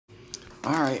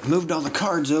Alright, moved all the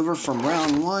cards over from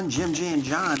round 1, Jim, J, and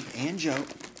John, and Joe.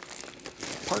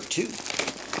 Part 2.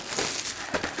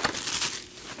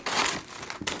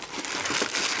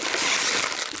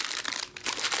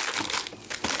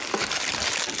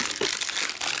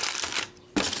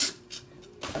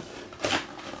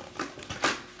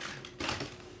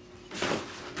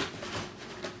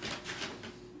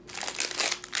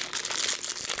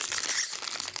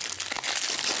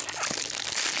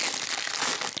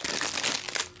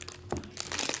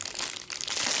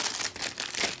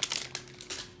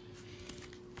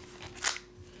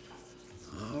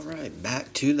 Alright,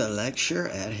 back to the lecture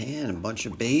at hand. A bunch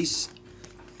of base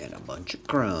and a bunch of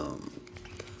chrome.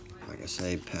 Like I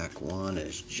say, pack 1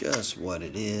 is just what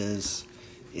it is.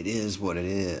 It is what it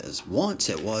is. Once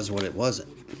it was what it wasn't.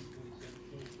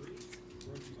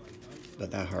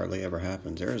 But that hardly ever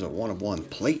happens. There's a 1-of-1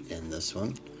 plate in this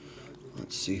one.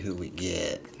 Let's see who we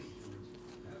get.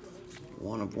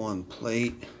 1-of-1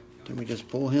 plate. Did we just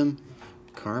pull him?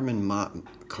 Carmen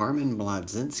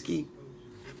Mladzinski.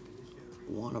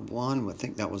 1-of-1. I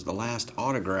think that was the last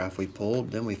autograph we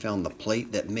pulled. Then we found the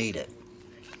plate that made it.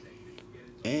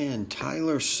 And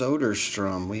Tyler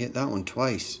Soderstrom. We hit that one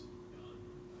twice.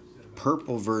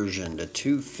 Purple version to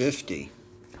 250.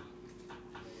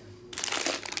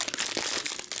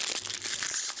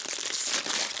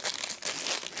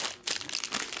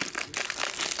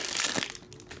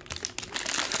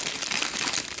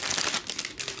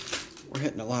 We're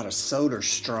hitting a lot of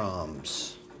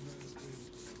Soderstroms.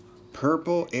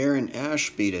 Purple, Aaron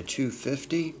Ashby to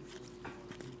 250.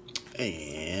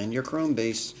 And your chrome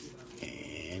base.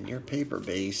 And your paper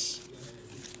base.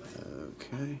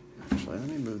 Okay. Actually, let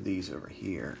me move these over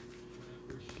here.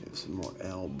 Give some more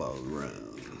elbow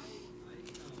room.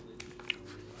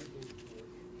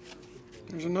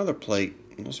 There's another plate.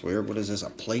 That's weird. What is this?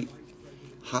 A plate?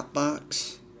 Hot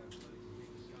box?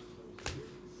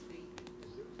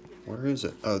 Where is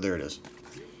it? Oh, there it is.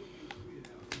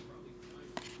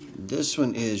 This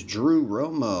one is Drew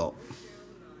Romo.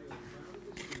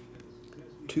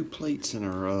 2 plates in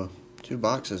a row. 2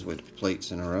 boxes with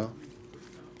plates in a row.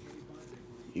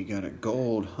 You got a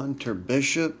gold Hunter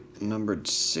Bishop, numbered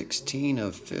 16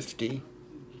 of 50.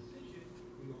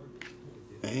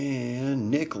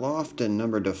 And Nick Lofton,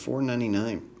 numbered to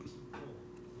 499.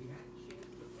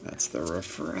 That's the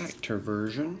refractor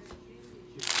version.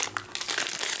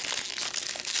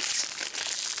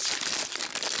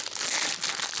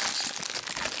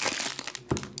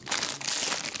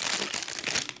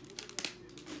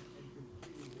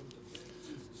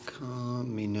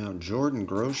 Me now, Jordan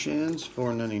Groshans,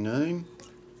 $4.99.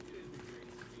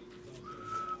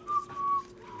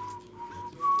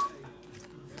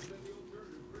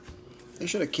 They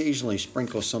should occasionally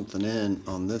sprinkle something in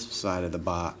on this side of the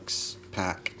box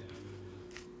pack,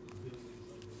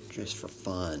 just for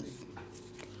fun.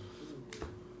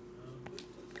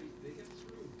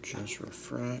 Just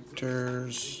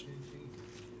refractors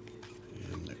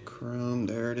and the chrome.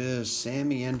 There it is,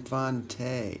 Sammy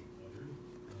Infante.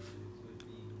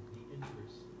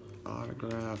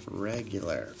 Autograph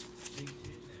regular.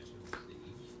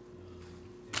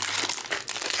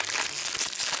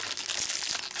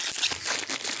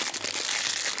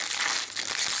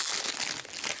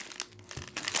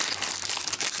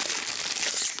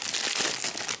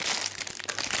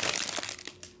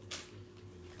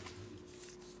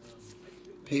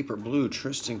 Paper blue,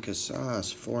 Tristan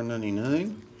Casas,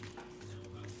 $4.99.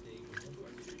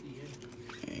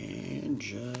 And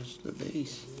just the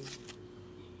base.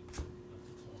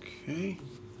 Okay.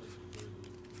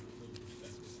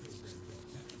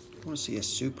 I want to see a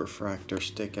superfractor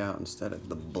stick out instead of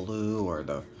the blue or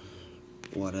the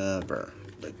whatever.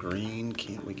 The green.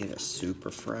 Can't we get a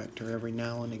superfractor every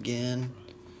now and again?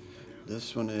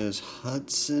 This one is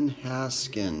Hudson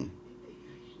Haskin.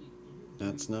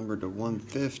 That's numbered to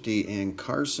 150. And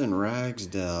Carson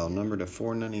Ragsdale, numbered to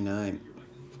 499.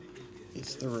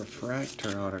 It's the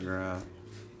refractor autograph.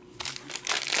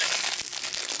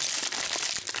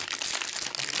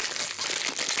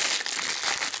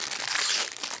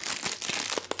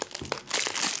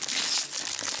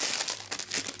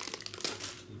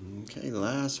 Okay,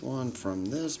 last one from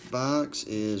this box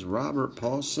is Robert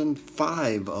Paulson,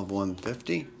 5 of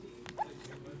 150.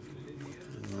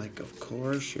 And like, of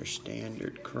course, your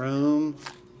standard chrome,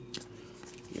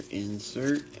 your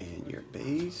insert, and your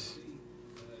base.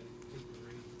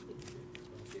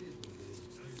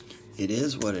 It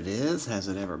is what it is. Has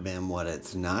it ever been what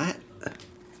it's not?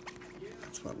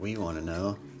 That's what we want to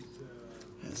know.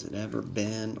 Has it ever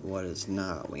been what it's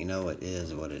not? We know it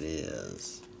is what it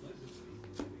is.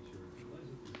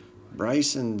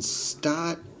 Bryson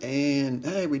Stott, and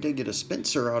hey, we did get a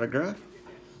Spencer autograph.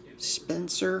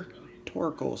 Spencer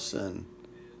Torkelson.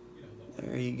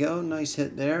 There you go. Nice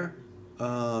hit there.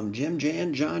 Jim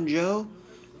Jan, John Joe.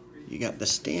 You got the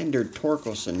standard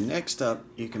Torkelson. Next up,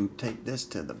 you can take this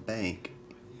to the bank.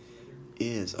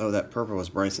 That purple was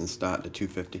Bryson Stott to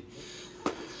 250.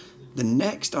 The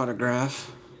next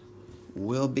autograph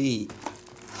will be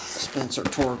Spencer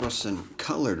Torkelson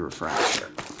colored refractor.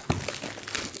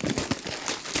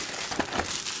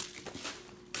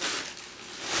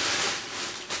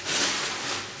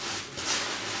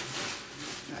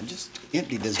 I just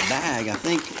emptied this bag, I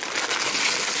think,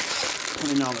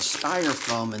 putting all the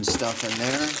styrofoam and stuff in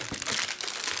there.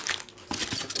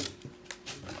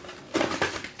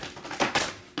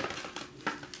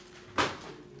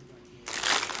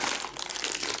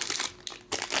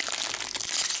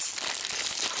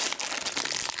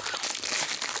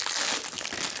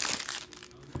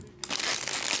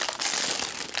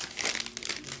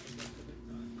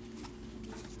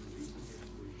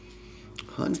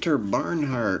 Hunter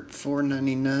Barnhart,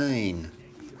 $4.99.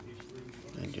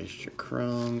 And just your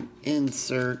chrome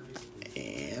insert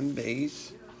and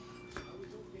base.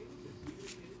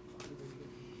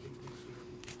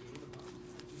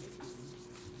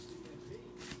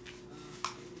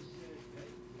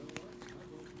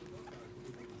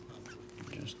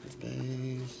 Just the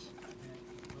base.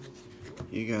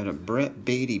 You got a Brett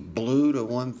Beatty blue to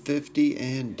 150,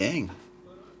 and dang,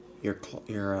 your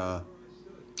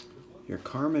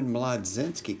Carmen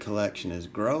Mlodzinski collection is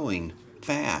growing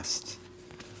fast.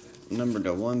 Number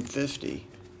to 150.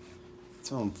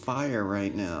 It's on fire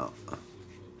right now.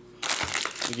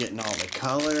 You're getting all the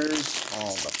colors,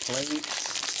 all the plates.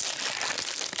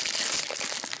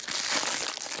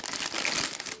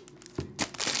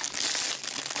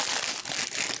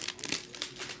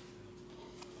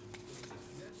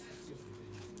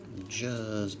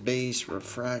 Just base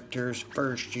refractors,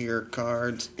 first year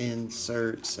cards,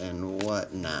 inserts, and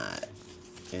whatnot.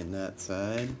 In that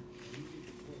side.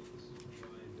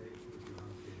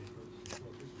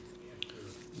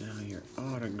 Now your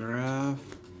autograph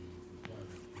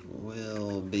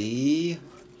will be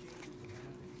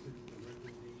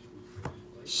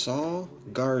Saul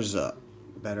Garza.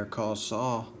 Better call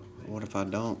Saul. What if I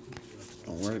don't?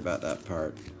 Don't worry about that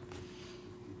part.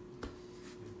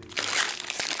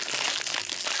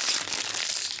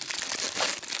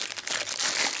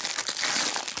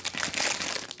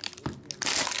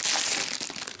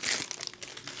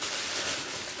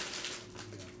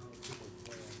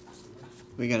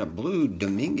 We got a blue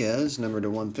Dominguez, number to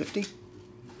 150.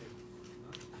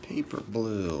 Paper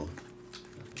blue.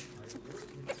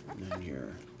 And then your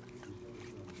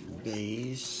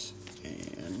base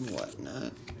and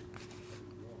whatnot.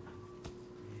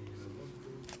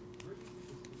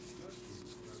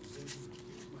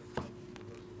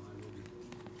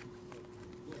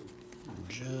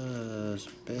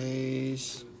 Just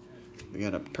base. We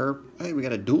got a hey, we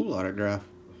got a dual autograph.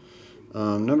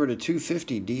 Number to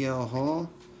 250, DL Hall.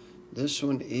 This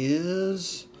one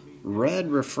is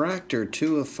red refractor,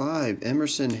 2 of 5.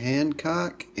 Emerson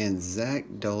Hancock and Zach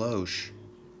Deloche.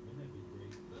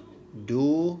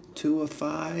 Dual 2 of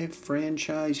 5,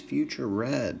 franchise future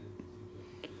red.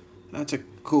 That's a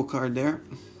cool card there.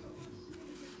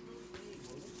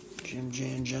 Jim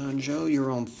Jan, John Joe,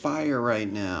 you're on fire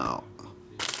right now.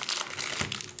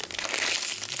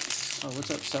 Oh,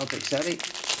 what's up, Celtics Eddie?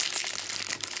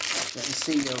 Let me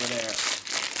see you over there.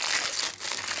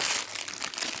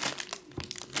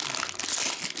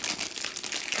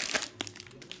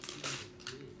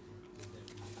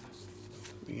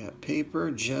 We got paper,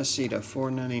 Jesse to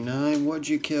 $4.99. What'd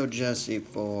you kill Jesse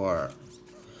for?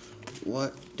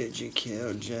 What did you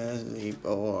kill Jesse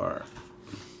for?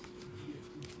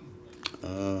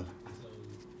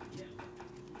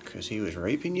 Because he was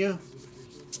raping you?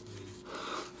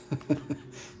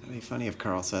 That'd be funny if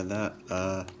Carl said that.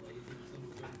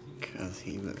 Because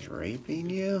he was raping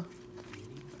you?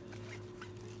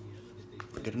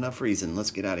 Good enough reason.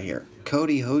 Let's get out of here.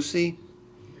 Cody Hosey.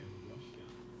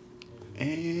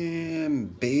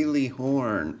 And Bailey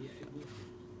Horn.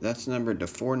 That's numbered to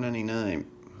 $4.99.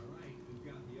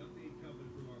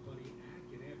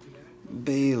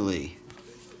 Bailey.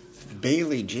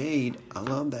 Bailey Jade. I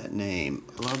love that name.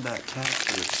 I love that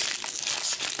tattoo.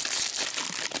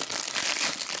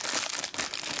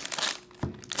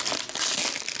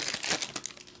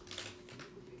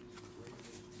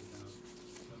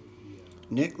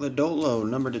 Nick Lodolo,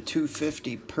 number to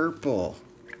 250, purple.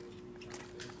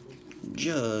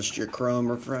 Just your chrome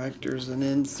refractors and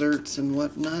inserts and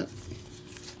whatnot.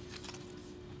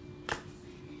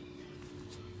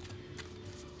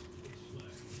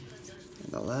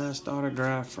 last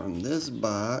autograph from this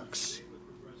box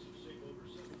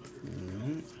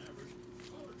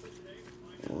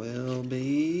will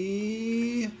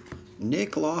be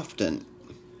Nick Lofton.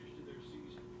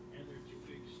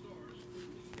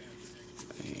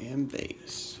 And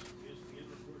base.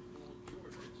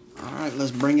 Alright,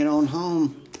 let's bring it on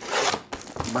home.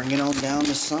 Bring it on down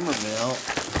to Somerville.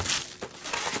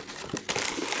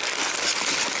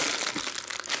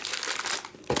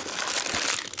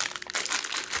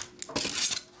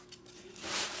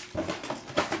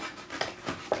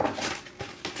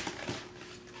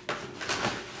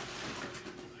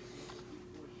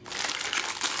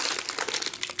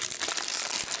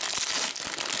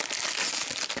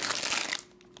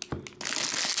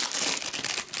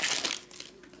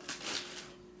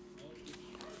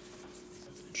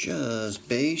 Just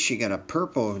base. You got a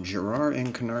purple Gerard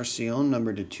Encarnacion,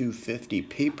 numbered to 250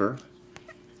 paper.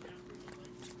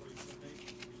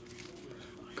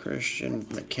 Christian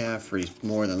McCaffrey's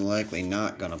more than likely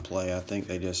not going to play, I think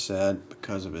they just said,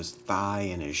 because of his thigh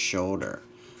and his shoulder.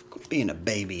 Quit being a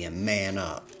baby and man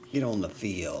up. Get on the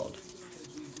field.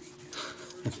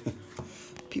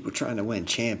 People trying to win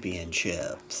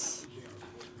championships.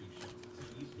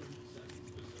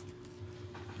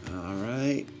 All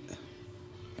right.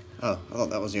 Oh, I thought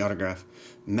that was the autograph.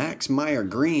 Max Meyer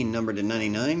Green, numbered to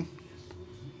 99.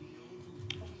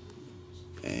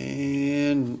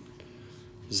 And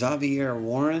Xavier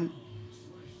Warren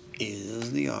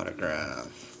is the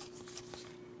autograph.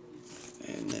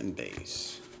 And then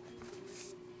base.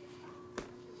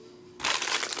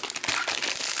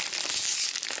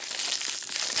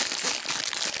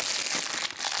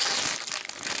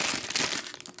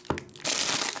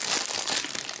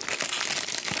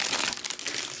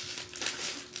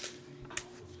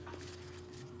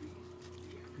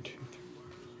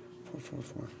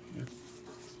 Four. Yeah.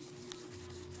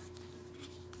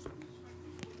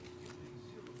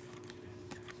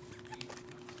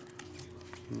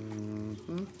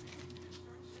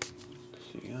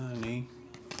 Siani.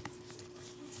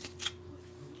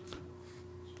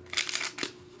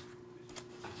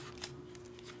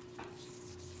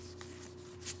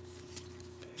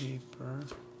 Paper.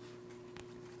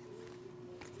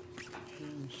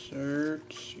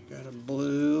 Inserts. You got a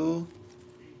blue.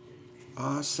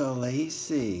 Asa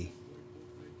Lacy.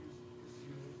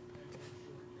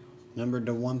 Numbered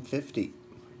to 150.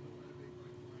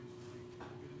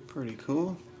 Pretty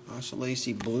cool. Asa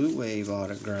Lacy Blue Wave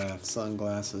autograph.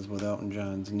 Sunglasses with Elton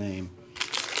John's name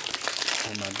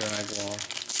on my drag wall.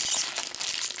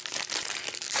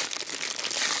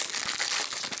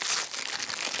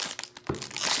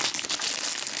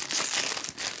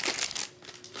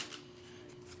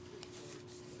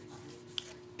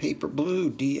 Paper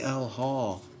Blue, D.L.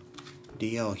 Hall.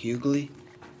 D.L. Hughley.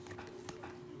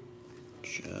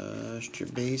 Just your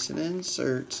base and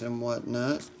inserts and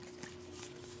whatnot.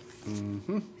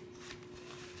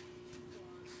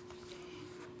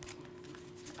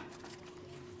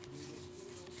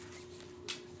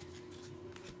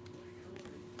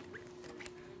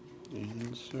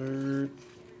 Insert.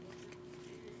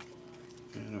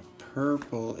 And a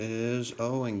purple is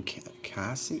Owen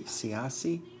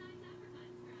Siasi?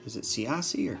 Is it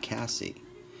Siasi or Cassie?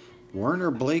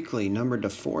 Werner Blakely, numbered to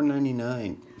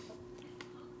 499.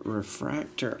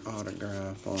 Refractor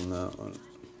autograph on that one.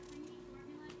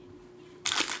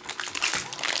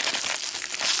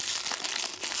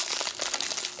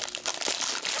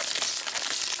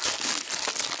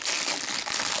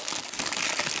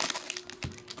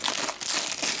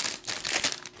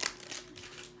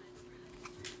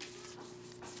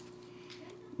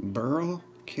 Burl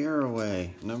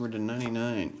Caraway, numbered to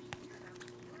 99.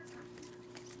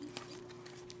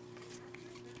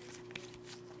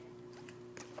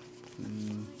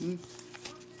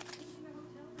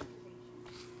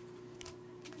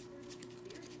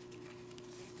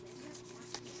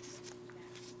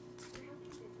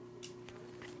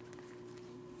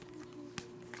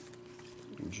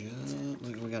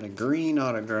 Look, we got a green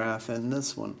autograph in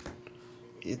this one.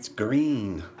 It's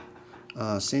green.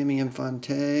 Sammy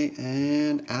Infante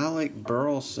and Alec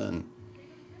Burleson.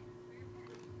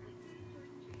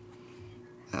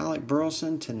 Alec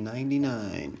Burleson to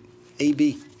 99.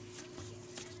 AB.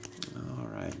 All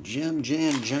right. Jim,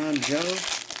 Jan, John, Joe.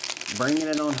 Bringing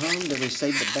it on home. Did we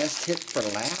save the best hit for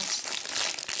last?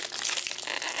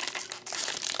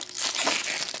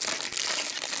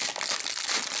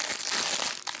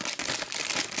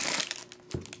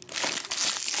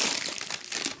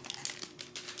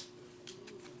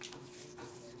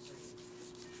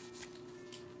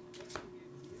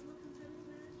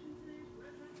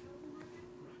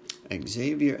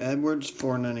 Xavier Edwards,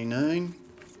 $4.99.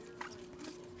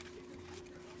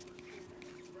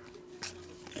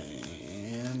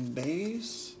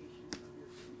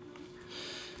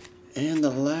 And the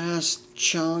last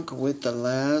chunk with the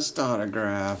last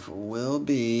autograph will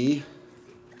be...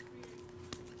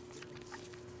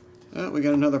 Oh, we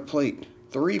got another plate.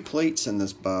 3 plates in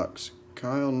this box.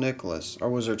 Kyle Nicholas. Or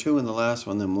was there 2 in the last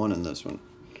one, then 1 in this one?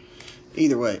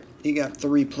 Either way, he got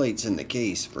 3 plates in the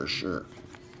case for sure.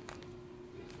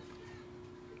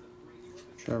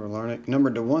 Trevor Larnach.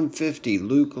 Numbered to 150,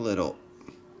 Luke Little.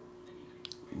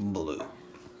 Blue.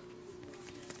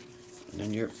 And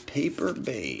then your paper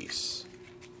base.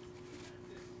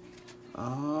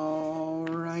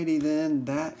 Alrighty then,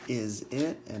 that is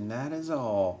it, and that is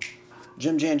all.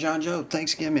 Jim, Jan, John, Joe,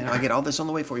 thanks again, man. I'll get all this on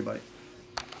the way for you, buddy.